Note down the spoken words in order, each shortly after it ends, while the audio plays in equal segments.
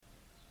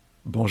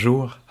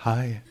Bonjour,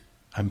 hi,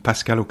 I'm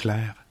Pascal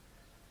Auclair.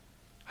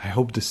 I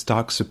hope this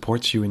talk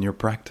supports you in your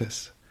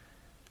practice.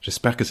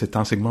 J'espère que cet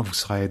enseignement vous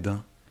sera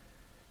aidant.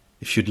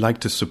 If you'd like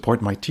to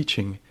support my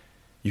teaching,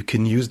 you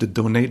can use the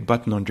donate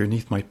button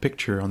underneath my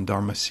picture on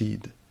Dharma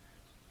Seed.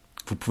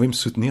 Vous pouvez me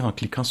soutenir en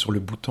cliquant sur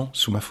le bouton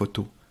sous ma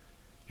photo.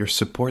 Your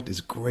support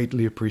is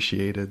greatly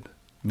appreciated.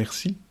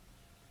 Merci.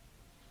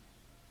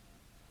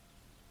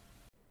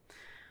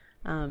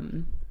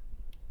 So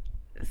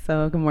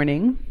good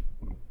morning.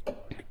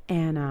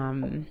 And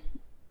I'm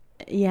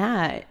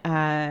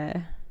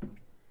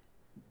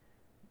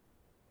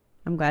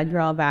glad you're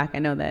all back. I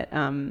know that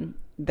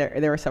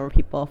there were several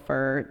people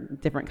for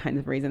different kinds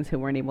of reasons who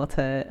weren't able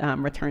to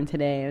return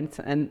today. And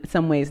in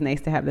some ways,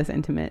 nice to have this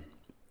intimate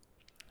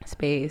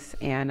space.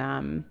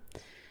 And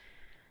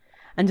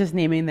just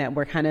naming that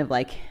we're kind of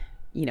like,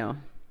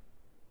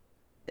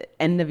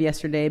 end of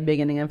yesterday,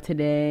 beginning of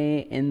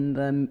today, in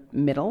the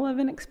middle of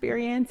an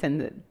experience,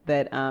 and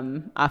that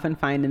often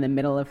find in the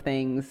middle of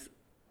things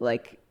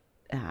like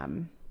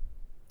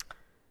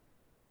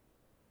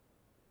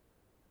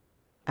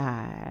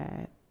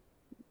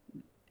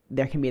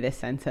there can be this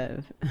sense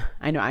of,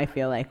 I know I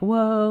feel like,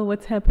 whoa,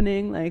 what's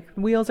happening? Like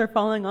wheels are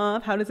falling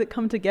off. How does it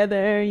come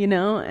together?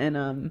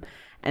 And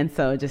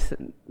so just,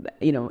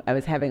 I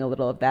was having a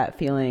little of that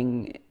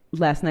feeling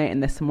last night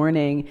and this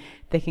morning,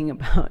 thinking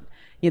about,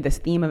 this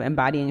theme of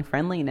embodying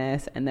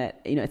friendliness, and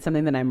that, it's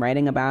something that I'm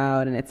writing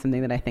about, and it's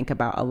something that I think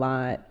about a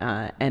lot.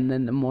 And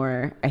then the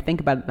more I think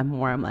about it, the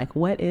more I'm like,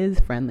 what is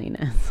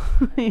friendliness?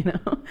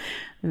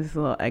 This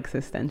little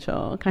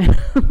existential kind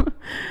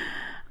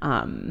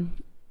of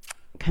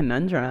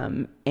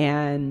conundrum.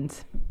 And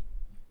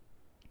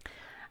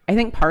I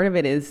think part of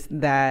it is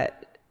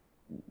that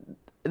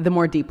the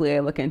more deeply I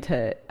look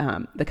into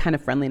the kind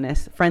of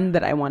friend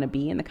that I want to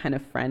be, and the kind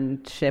of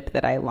friendship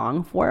that I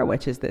long for,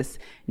 which is this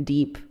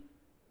deep,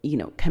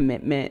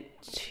 commitment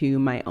to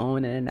my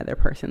own and another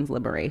person's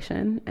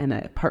liberation, and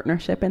a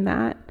partnership in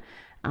that,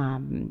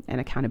 and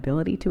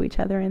accountability to each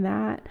other in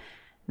that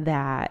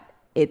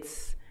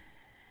it's,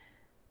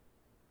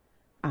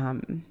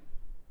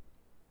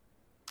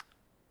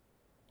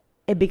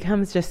 it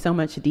becomes just so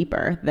much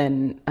deeper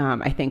than,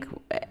 I think,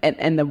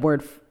 and the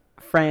word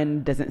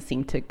friend doesn't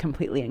seem to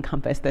completely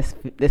encompass this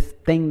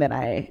thing that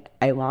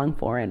I long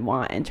for and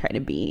want and try to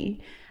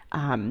be.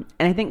 And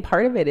I think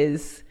part of it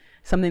is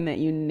something that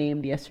you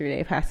named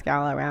yesterday,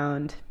 Pascal,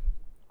 around,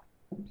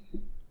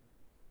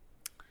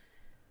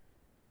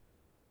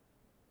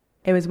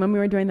 it was when we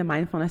were doing the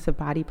mindfulness of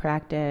body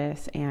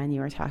practice, and you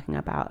were talking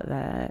about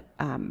the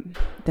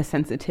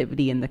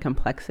sensitivity and the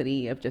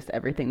complexity of just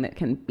everything that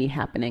can be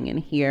happening in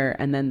here.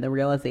 And then the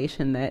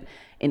realization that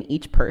in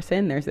each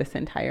person, there's this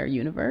entire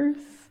universe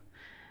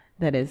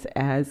that is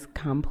as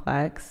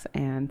complex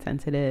and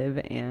sensitive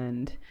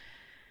and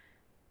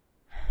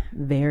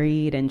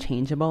varied and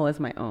changeable as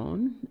my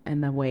own,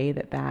 and the way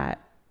that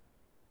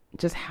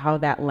just how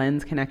that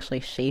lens can actually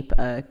shape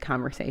a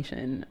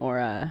conversation or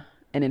an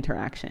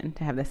interaction,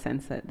 to have the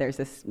sense that there's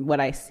this,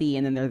 what I see,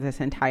 and then there's this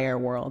entire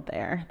world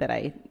there that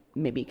I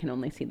maybe can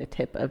only see the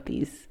tip of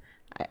these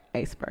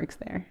icebergs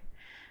there.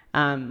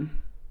 And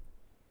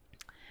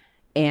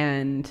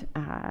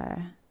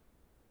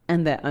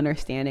the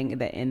understanding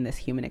that in this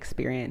human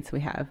experience,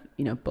 we have,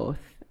 both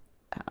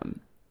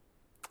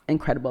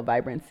incredible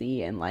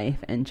vibrancy and life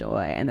and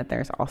joy, and that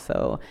there's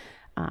also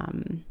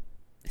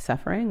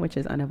suffering, which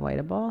is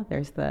unavoidable.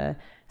 There's the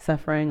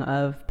suffering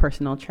of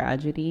personal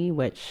tragedy,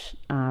 which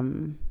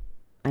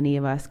any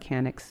of us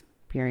can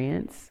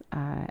experience,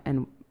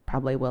 and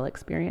probably will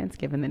experience,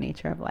 given the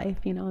nature of life,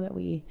 that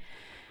we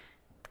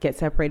get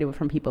separated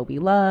from people we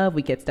love,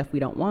 we get stuff we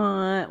don't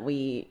want,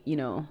 we,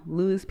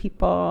 lose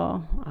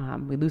people,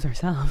 we lose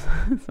ourselves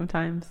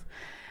sometimes.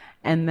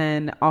 And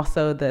then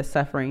also the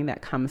suffering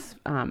that comes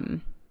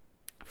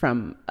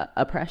from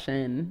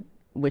oppression,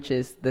 which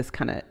is this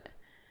kind of,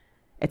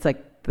 it's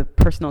like the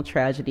personal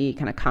tragedy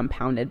kind of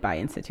compounded by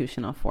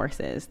institutional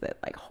forces that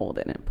like hold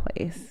it in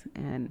place.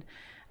 And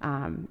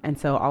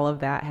so all of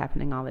that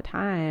happening all the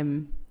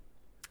time,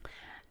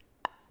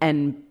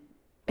 and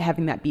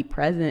having that be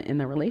present in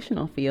the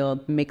relational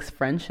field, makes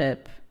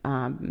friendship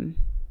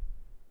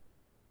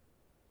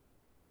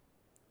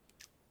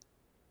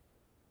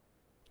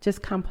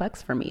just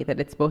complex for me. That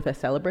it's both a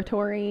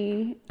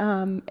celebratory,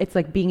 it's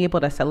like being able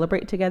to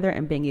celebrate together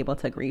and being able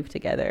to grieve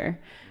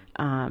together,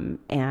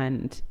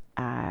 and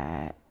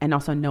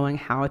also knowing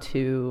how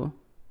to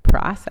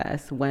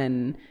process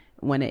when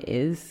it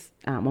is,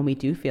 when we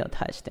do feel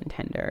touched and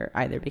tender,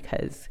 either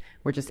because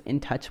we're just in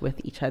touch with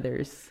each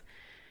other's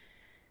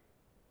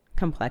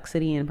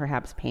complexity and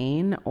perhaps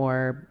pain,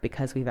 or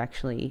because we've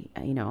actually,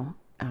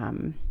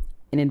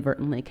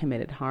 inadvertently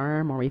committed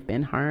harm, or we've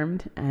been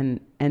harmed.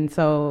 And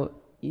so,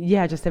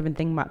 yeah, just have been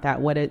thinking about that.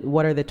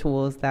 What are the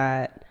tools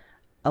that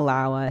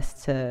allow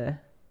us to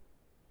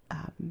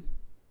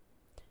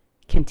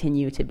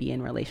continue to be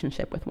in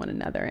relationship with one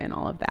another and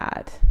all of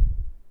that,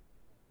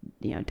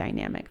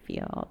 dynamic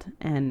field.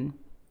 And,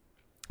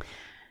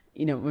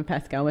 when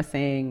Pascal was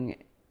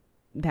saying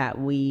that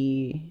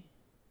we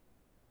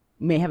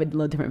may have a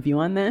little different view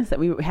on this, that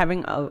we were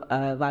having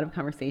a lot of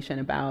conversation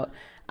about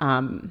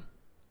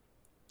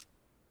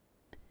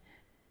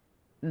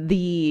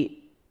the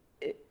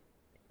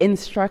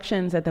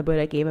instructions that the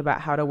Buddha gave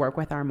about how to work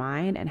with our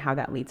mind and how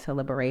that leads to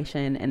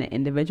liberation in an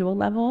individual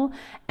level,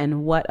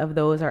 and what of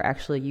those are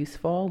actually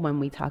useful when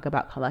we talk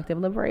about collective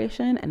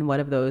liberation, and what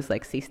of those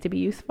like cease to be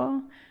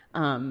useful.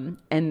 And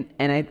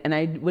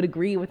I would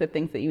agree with the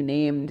things that you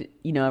named,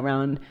 you know,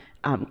 around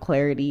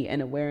clarity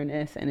and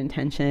awareness and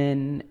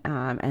intention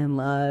and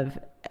love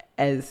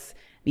as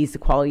these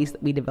qualities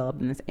that we develop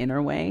in this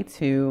inner way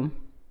to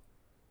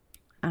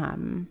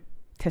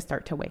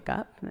start to wake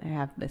up. I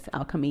have this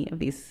alchemy of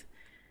these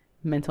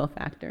mental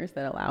factors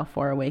that allow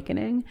for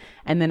awakening.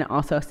 And then it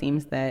also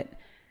seems that,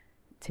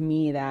 to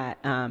me, that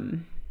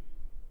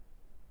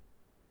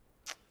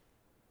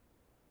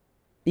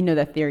you know,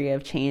 the theory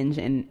of change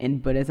in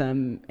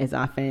Buddhism is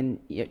often,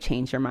 you know,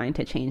 change your mind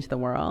to change the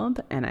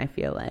world. And I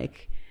feel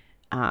like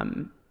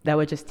that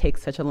would just take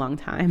such a long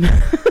time,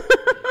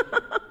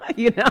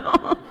 you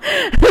know?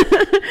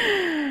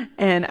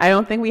 And I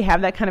don't think we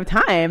have that kind of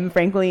time,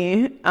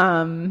 frankly.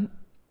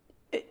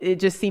 It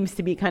just seems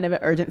to be kind of an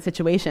urgent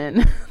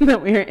situation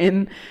that we're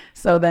in.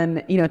 So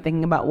then, you know,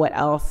 thinking about what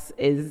else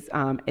is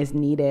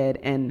needed,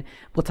 and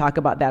we'll talk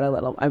about that a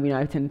little. I mean,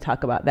 I tend to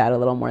talk about that a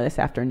little more this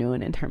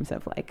afternoon in terms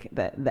of like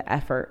the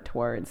effort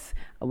towards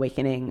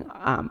awakening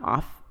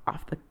off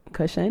the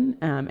cushion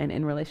and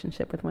in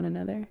relationship with one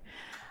another.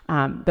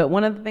 But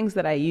one of the things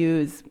that I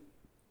use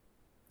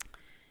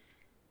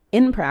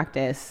in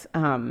practice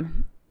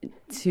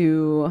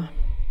to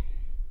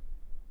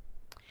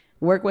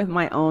work with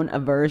my own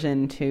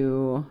aversion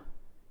to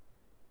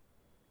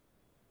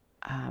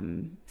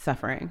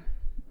suffering,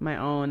 my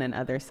own and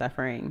other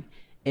suffering,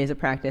 is a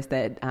practice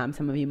that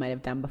some of you might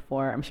have done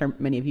before. I'm sure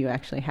many of you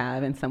actually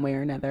have in some way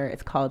or another.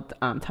 It's called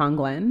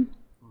Tonglen.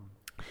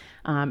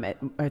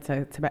 It's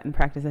a Tibetan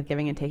practice of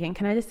giving and taking.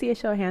 Can I just see a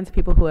show of hands,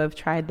 people who have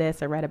tried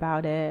this or read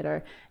about it?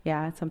 Or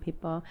yeah, some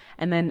people.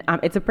 And then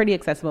it's a pretty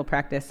accessible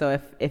practice. So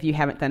if you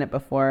haven't done it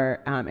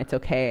before, it's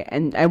okay.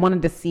 And I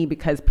wanted to see,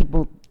 because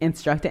people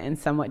instruct it in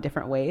somewhat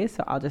different ways.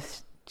 So I'll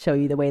just show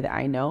you the way that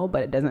I know,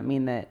 but it doesn't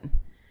mean that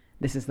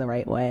this is the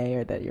right way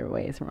or that your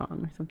way is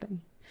wrong or something.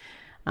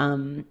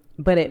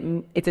 But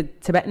it's a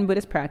Tibetan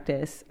Buddhist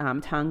practice.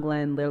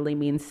 Tonglen literally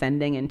means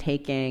sending and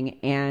taking,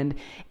 and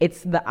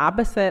it's the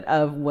opposite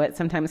of what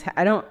sometimes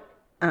I don't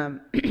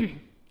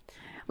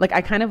like. I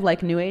kind of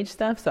like New Age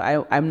stuff,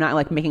 so I'm not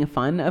like making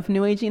fun of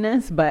New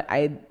Aginess, but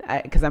I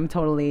because I'm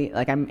totally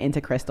like, I'm into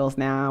crystals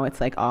now.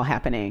 It's like all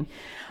happening,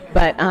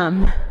 but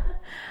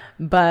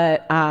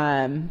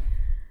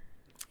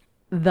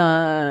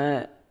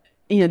the,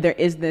 you know, there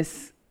is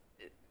this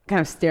kind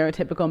of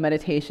stereotypical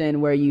meditation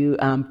where you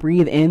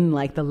breathe in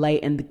like the light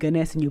and the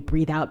goodness, and you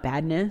breathe out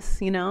badness,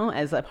 you know,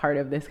 as a part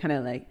of this kind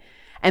of like,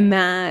 and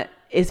that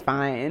is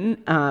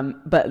fine.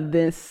 But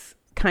this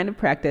kind of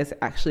practice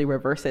actually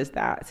reverses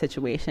that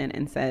situation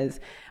and says,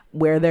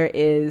 where there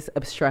is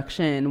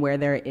obstruction, where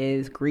there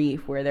is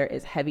grief, where there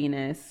is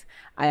heaviness,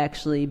 I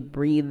actually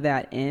breathe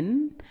that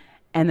in,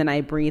 and then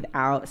I breathe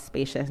out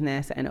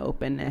spaciousness and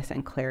openness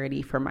and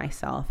clarity for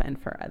myself and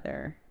for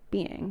other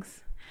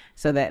beings,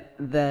 so that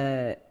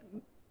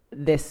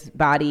this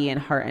body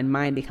and heart and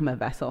mind become a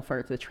vessel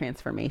for the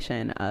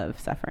transformation of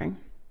suffering.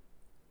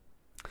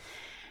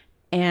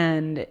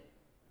 And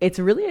it's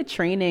really a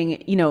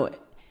training, you know,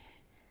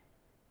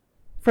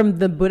 from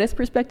the Buddhist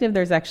perspective,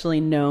 there's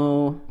actually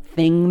no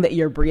thing that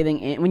you're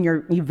breathing in. When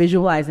you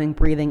visualizing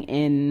breathing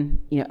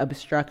in, you know,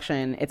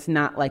 obstruction, it's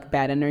not like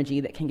bad energy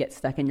that can get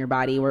stuck in your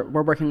body. We're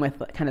working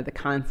with kind of the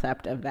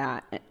concept of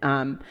that.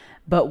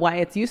 But why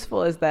it's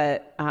useful is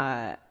that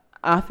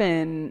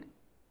often,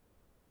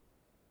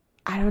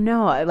 I don't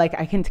know, like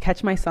I can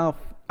catch myself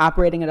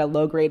operating at a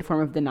low grade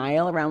form of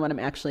denial around what I'm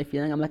actually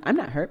feeling. I'm like, I'm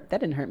not hurt. That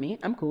didn't hurt me.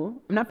 I'm cool.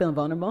 I'm not feeling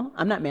vulnerable.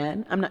 I'm not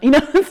mad. I'm not, you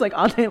know, it's like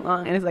all day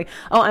long. And it's like,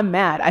 oh, I'm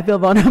mad. I feel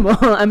vulnerable.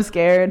 I'm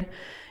scared,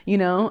 you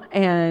know?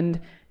 And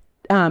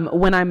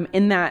when I'm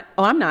in that,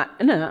 oh, I'm not,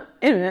 no,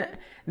 I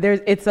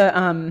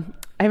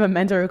have a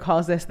mentor who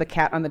calls this the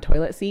cat on the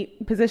toilet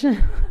seat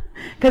position.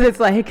 Cause it's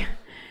like,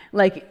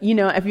 you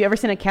know, have you ever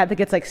seen a cat that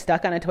gets like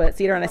stuck on a toilet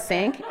seat or on a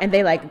sink, and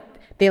they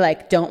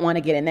don't want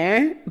to get in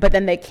there, but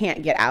then they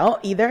can't get out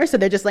either. So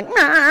they're just like,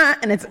 nah,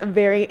 and it's a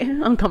very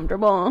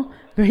uncomfortable,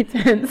 very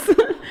tense,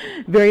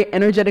 very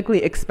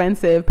energetically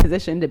expensive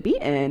position to be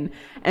in.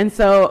 And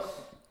so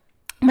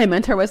my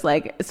mentor was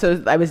like,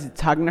 so I was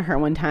talking to her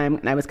one time,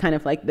 and I was kind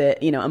of like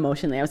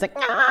emotionally, I was like,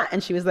 nah,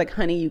 and she was like,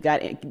 honey, you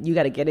got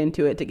to get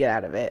into it to get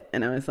out of it.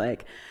 And I was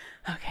like,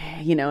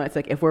 okay, you know, it's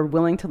like, if we're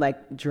willing to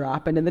like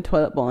drop into the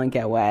toilet bowl and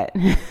get wet,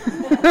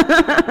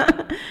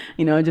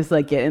 you know, just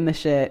like get in the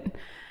shit,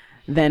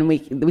 then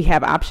we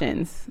have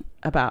options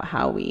about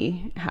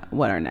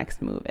what our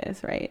next move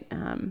is, right?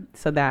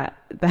 So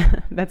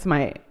that's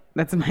my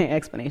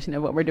explanation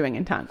of what we're doing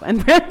in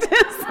Tonglen practice.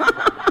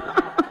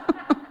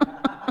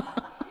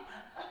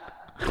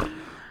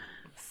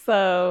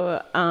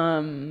 So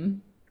I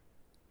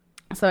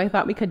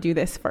thought we could do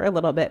this for a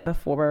little bit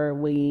before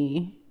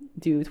we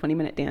do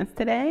 20-minute dance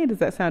today. Does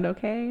that sound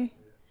okay?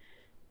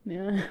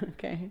 Yeah.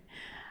 Okay.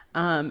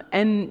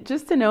 And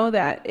just to know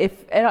that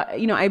if,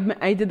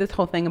 I did this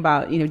whole thing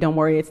about, don't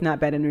worry, it's not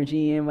bad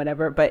energy and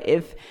whatever. But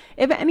if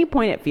at any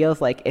point it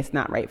feels like it's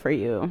not right for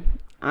you,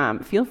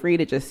 feel free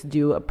to just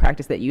do a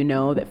practice that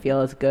that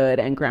feels good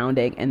and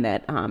grounding and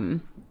that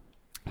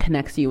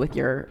connects you with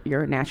your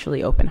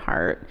naturally open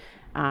heart,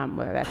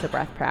 whether that's a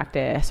breath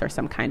practice or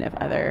some kind of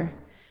other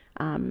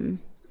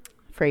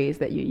phrase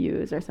that you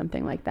use or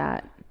something like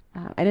that.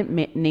 I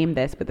didn't name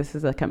this, but this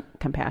is a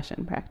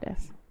compassion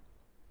practice.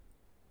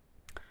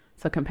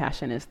 So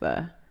compassion is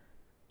the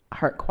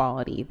heart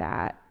quality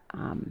that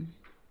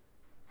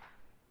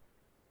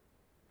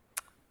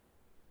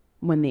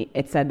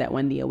it's said that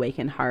when the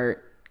awakened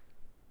heart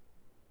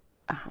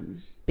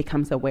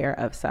becomes aware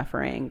of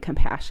suffering,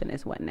 compassion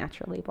is what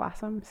naturally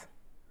blossoms.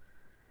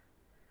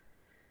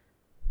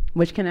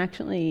 Which can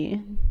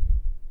actually,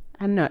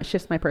 I don't know, it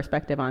shifts my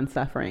perspective on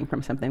suffering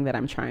from something that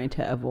I'm trying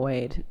to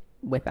avoid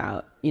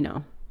without,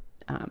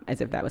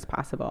 as if that was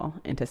possible,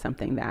 into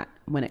something that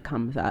when it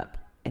comes up,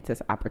 it's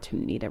this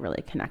opportunity to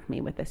really connect me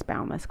with this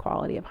boundless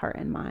quality of heart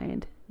and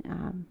mind.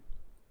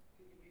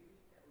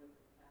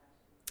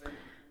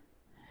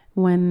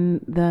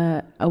 When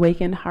the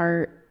awakened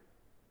heart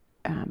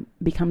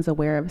becomes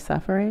aware of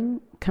suffering,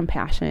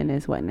 compassion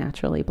is what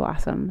naturally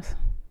blossoms.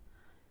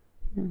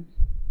 Yeah.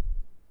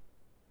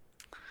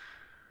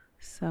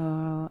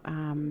 So,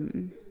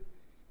 and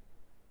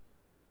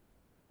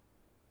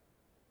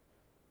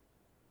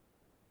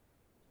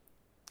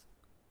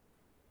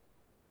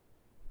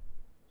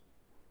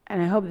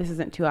I hope this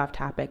isn't too off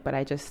topic, but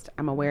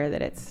I'm aware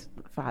that it's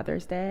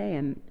Father's Day,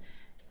 and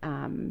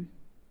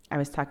I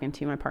was talking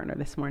to my partner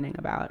this morning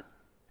about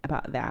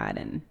that,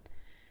 and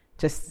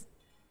just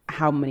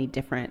how many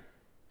different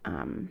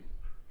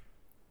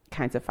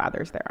kinds of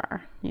fathers there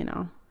are,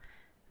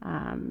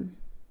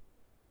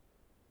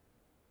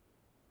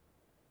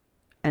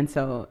 and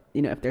so,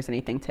 if there's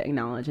anything to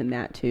acknowledge in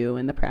that too,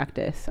 in the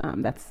practice,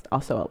 that's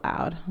also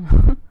allowed.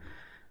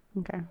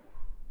 Okay.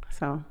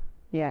 So,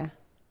 yeah.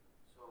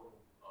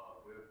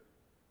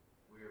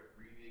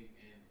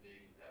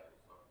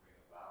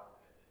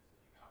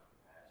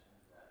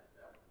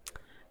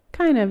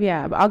 Kind of,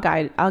 yeah. But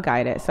I'll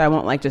guide it. So I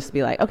won't just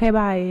be like, okay,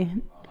 bye.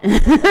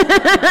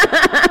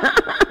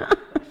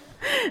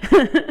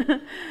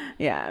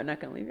 Yeah, I'm not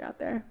gonna leave you out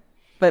there.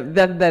 But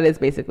that is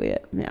basically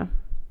it. Yeah.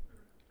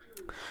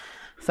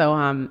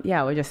 So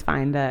we just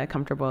find a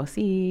comfortable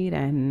seat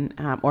and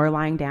or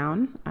lying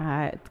down.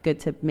 It's good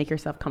to make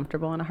yourself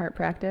comfortable in a heart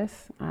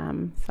practice.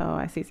 So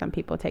I see some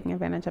people taking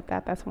advantage of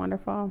that. That's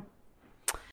wonderful.